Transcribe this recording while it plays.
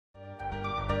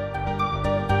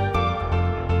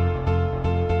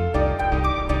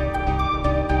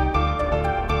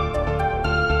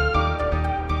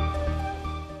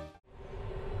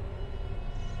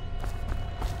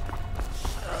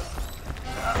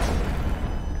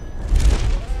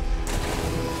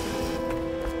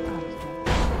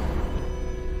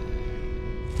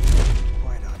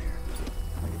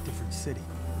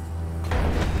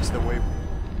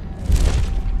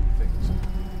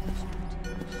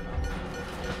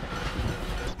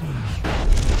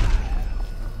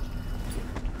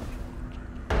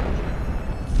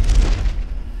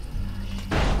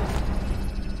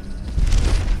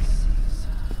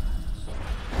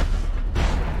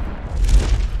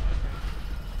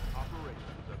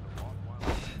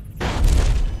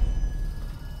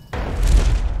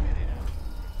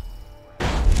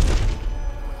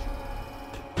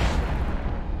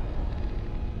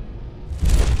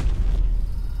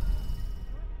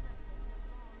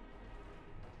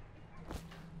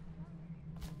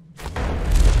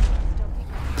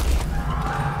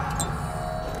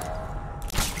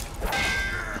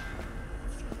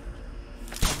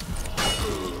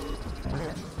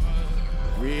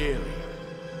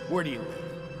Where do you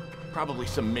live? Probably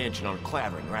some mansion on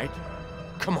Clavering, right?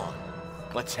 Come on,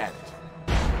 let's have it.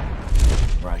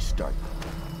 Where I start.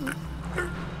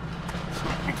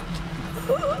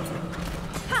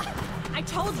 Ha! I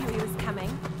told you he was coming.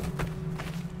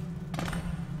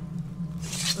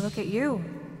 Look at you.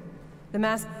 The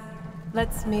mask...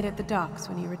 Let's meet at the docks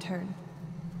when you return.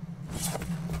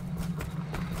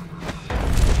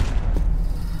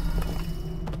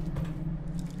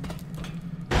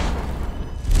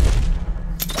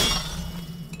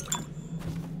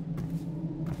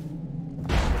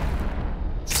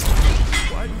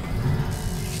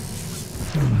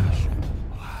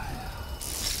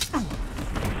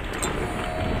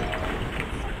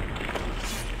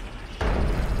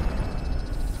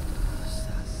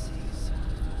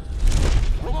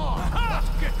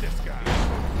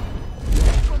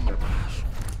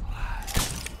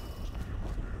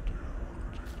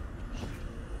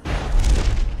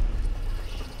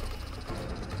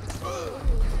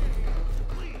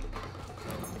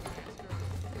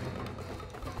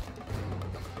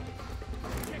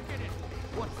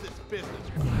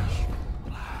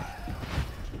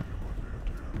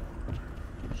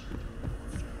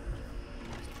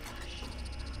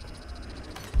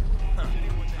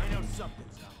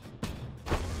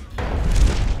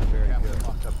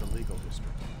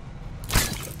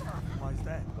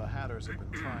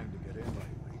 Have been trying to get in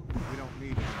lately. We don't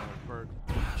need any more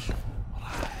burglars.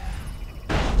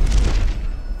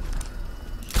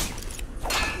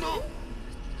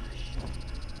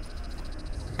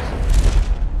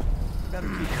 Better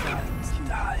keep silence.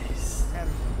 Nice.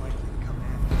 Hatters are likely to come in.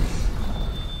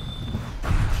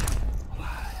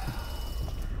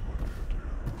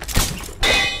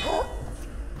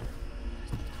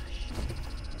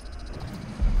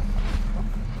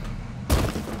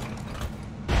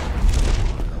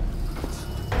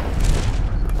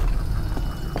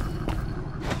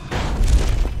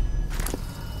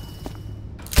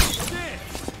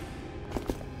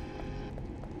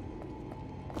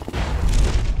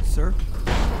 Sir?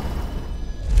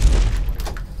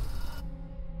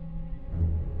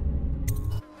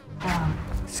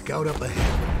 Scout up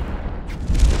ahead.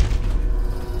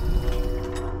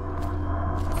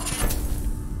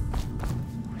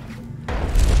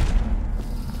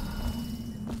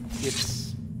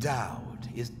 It's Dowd,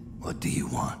 is... What do you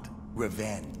want?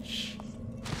 Revenge.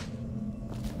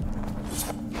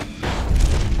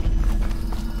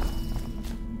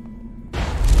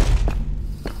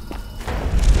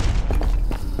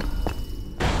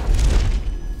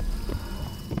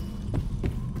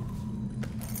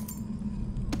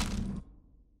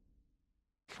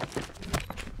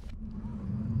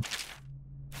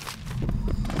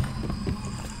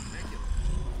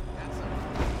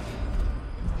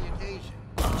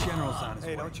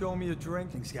 Hey, don't you owe me a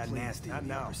drink? Things got nasty in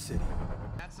the upper city.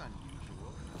 That's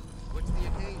unusual. What's the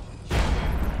occasion?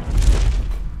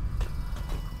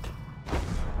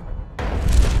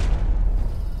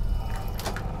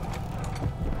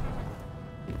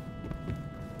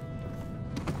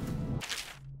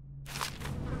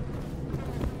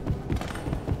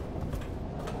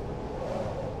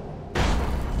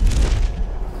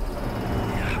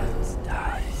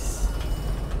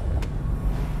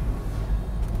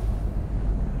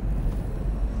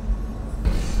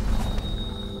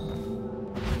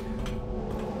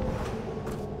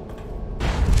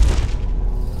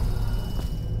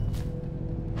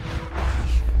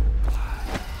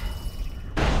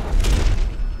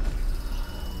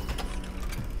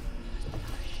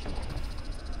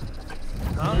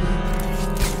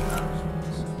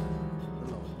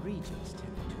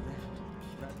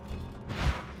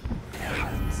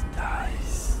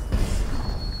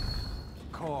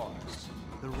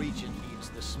 The Regent needs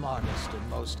the smartest and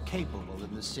most capable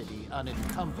in the city,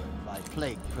 unencumbered by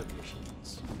plague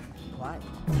provisions. Why?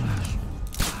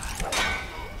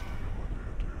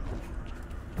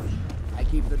 I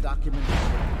keep the document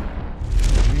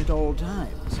at all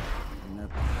times.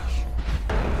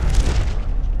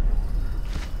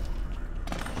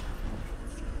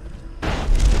 I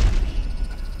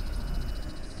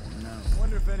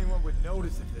wonder if anyone would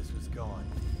notice if this was gone.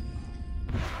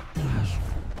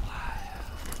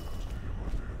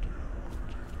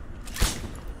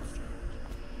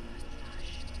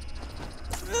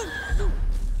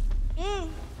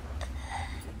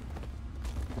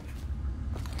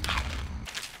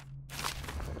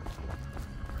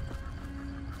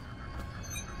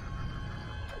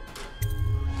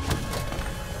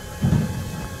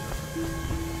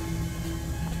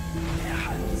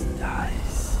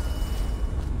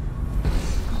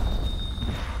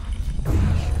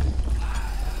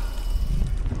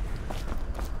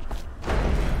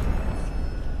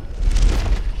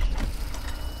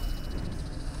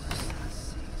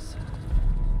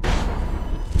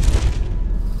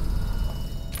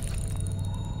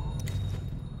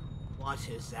 What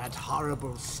is that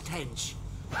horrible stench?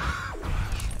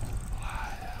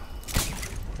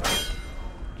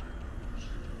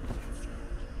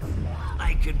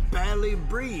 I could barely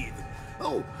breathe.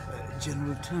 Oh,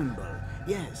 General Turnbull.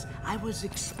 Yes, I was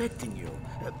expecting you.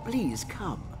 Please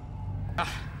come.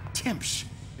 Timsh,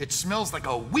 it smells like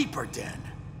a weeper den.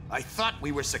 I thought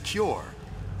we were secure.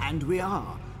 And we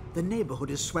are. The neighborhood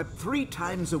is swept 3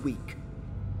 times a week.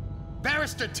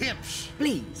 Barrister Timsh!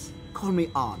 Please, call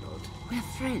me Arnold. We're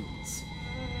friends.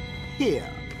 Here,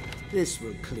 this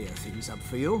will clear things up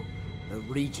for you. The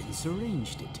Regents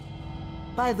arranged it.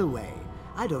 By the way,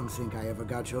 I don't think I ever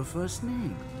got your first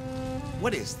name.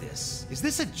 What is this? Is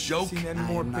this a joke? Seen any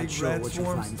more I'm not big sure red what you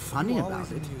swarms? find funny Will about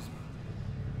always it. amuse me.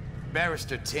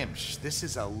 Barrister Timsh, this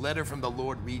is a letter from the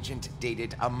Lord Regent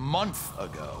dated a month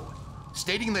ago,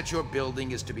 stating that your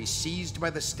building is to be seized by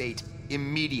the state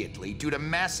immediately due to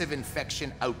massive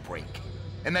infection outbreak,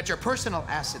 and that your personal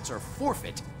assets are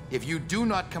forfeit if you do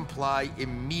not comply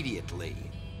immediately.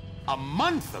 A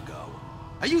month ago?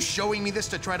 Are you showing me this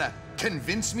to try to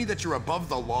convince me that you're above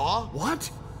the law? What?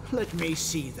 Let me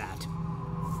see that.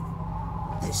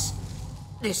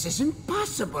 This isn't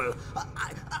possible.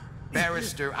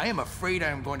 Barrister, I am afraid I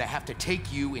am going to have to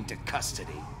take you into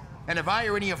custody. And if I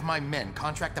or any of my men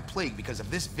contract the plague because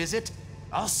of this visit,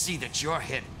 I'll see that your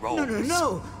head rolls.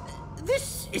 No.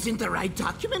 This isn't the right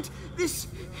document. This...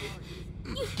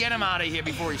 Get him out of here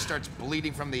before he starts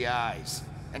bleeding from the eyes.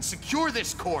 And secure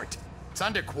this court. It's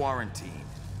under quarantine.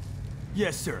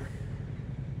 Yes, sir.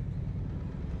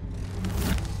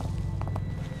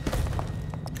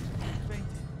 Fainted.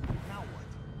 Now what?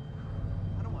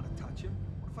 I don't want to touch him.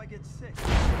 What if I get sick?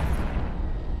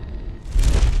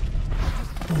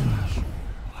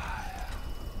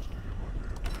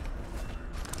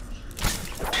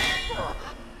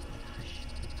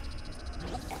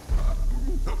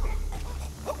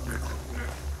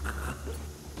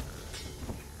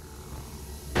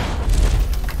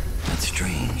 That's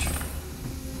strange.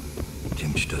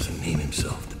 Timsh doesn't name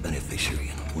himself the beneficiary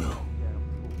in the will.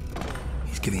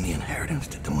 He's giving the inheritance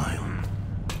to Dunwall.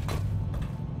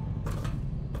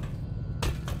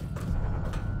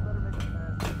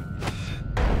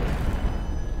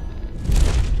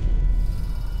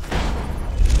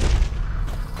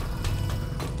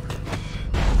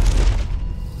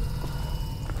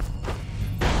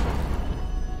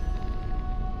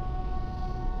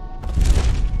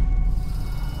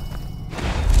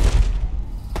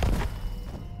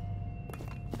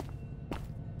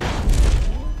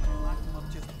 Locked him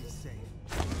up just to be safe.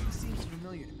 He seems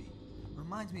familiar to me.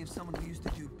 Reminds me of someone who used to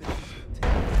do business with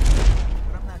Tim.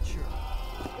 But I'm not sure.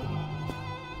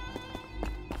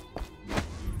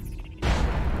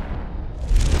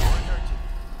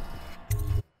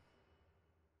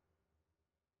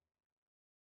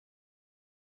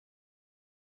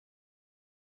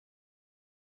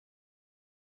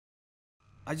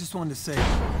 I just wanted to say,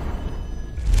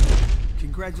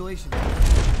 congratulations.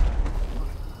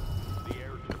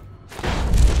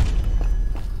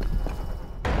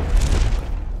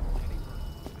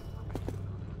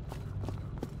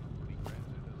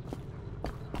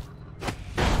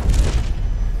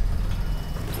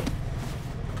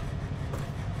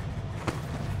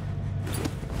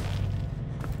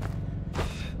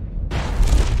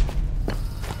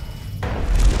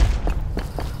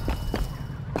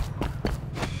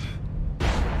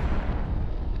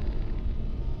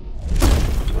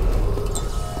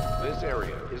 This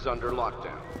area is under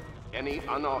lockdown. Any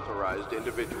unauthorized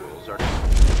individuals are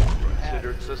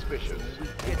considered suspicious.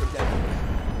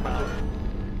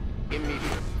 Immediate.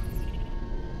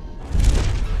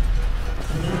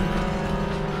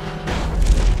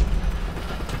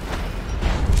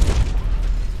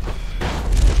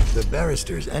 The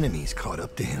barrister's enemies caught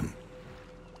up to him.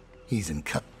 He's in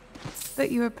cut.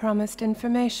 But you were promised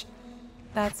information.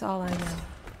 That's all I know.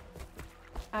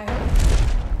 I hope...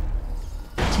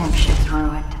 Timsh is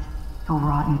ruined. He'll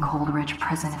rot in Coldridge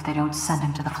prison if they don't send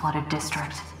him to the flooded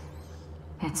district.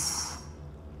 It's...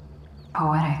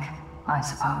 poetic, I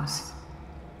suppose.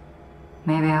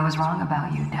 Maybe I was wrong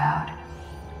about you, Dowd.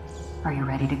 Are you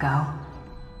ready to go?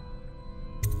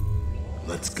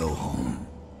 Let's go home.